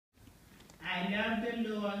I love the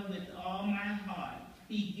Lord with all my heart.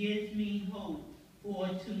 He gives me hope for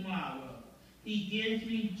tomorrow. He gives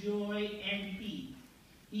me joy and peace.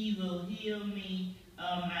 He will heal me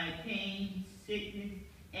of my pain, sickness,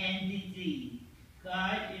 and disease.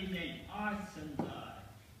 God is an awesome God.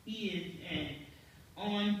 He is an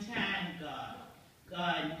on-time God.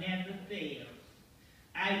 God never fails.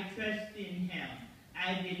 I trust in him.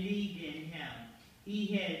 I believe in him. He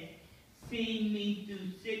has seen me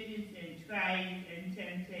through sickness and trials and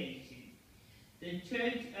temptation. The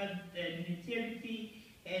Church of the Nativity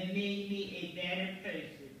has made me a better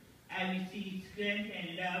person. I receive strength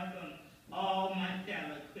and love from all my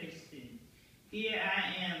fellow Christians. Here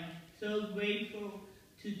I am, so grateful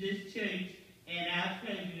to this church and our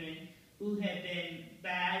children who have been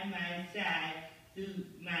by my side through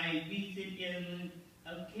my recent illness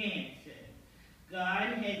of cancer.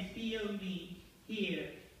 God has healed me here,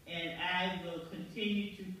 and I will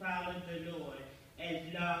continue to follow the Lord as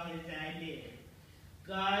long as I live.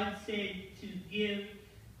 God said to give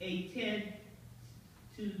a tenth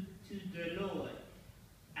to the Lord.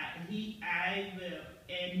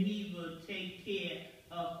 He will take care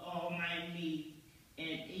of all my needs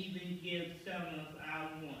and even give some of our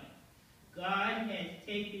wants. God has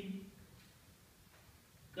taken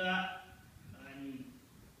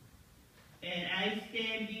and I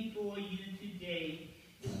stand before you today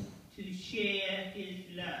to share his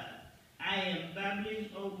love. I am bubbling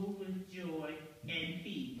over with joy and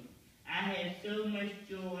peace. I have so much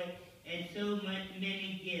joy and so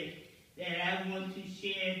many gifts that I want to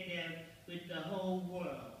share them with the whole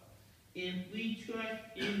world. If we trust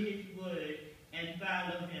in his word and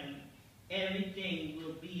follow him, everything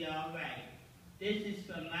will be all right. This is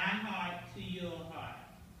from my heart to your heart.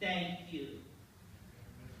 Thank you.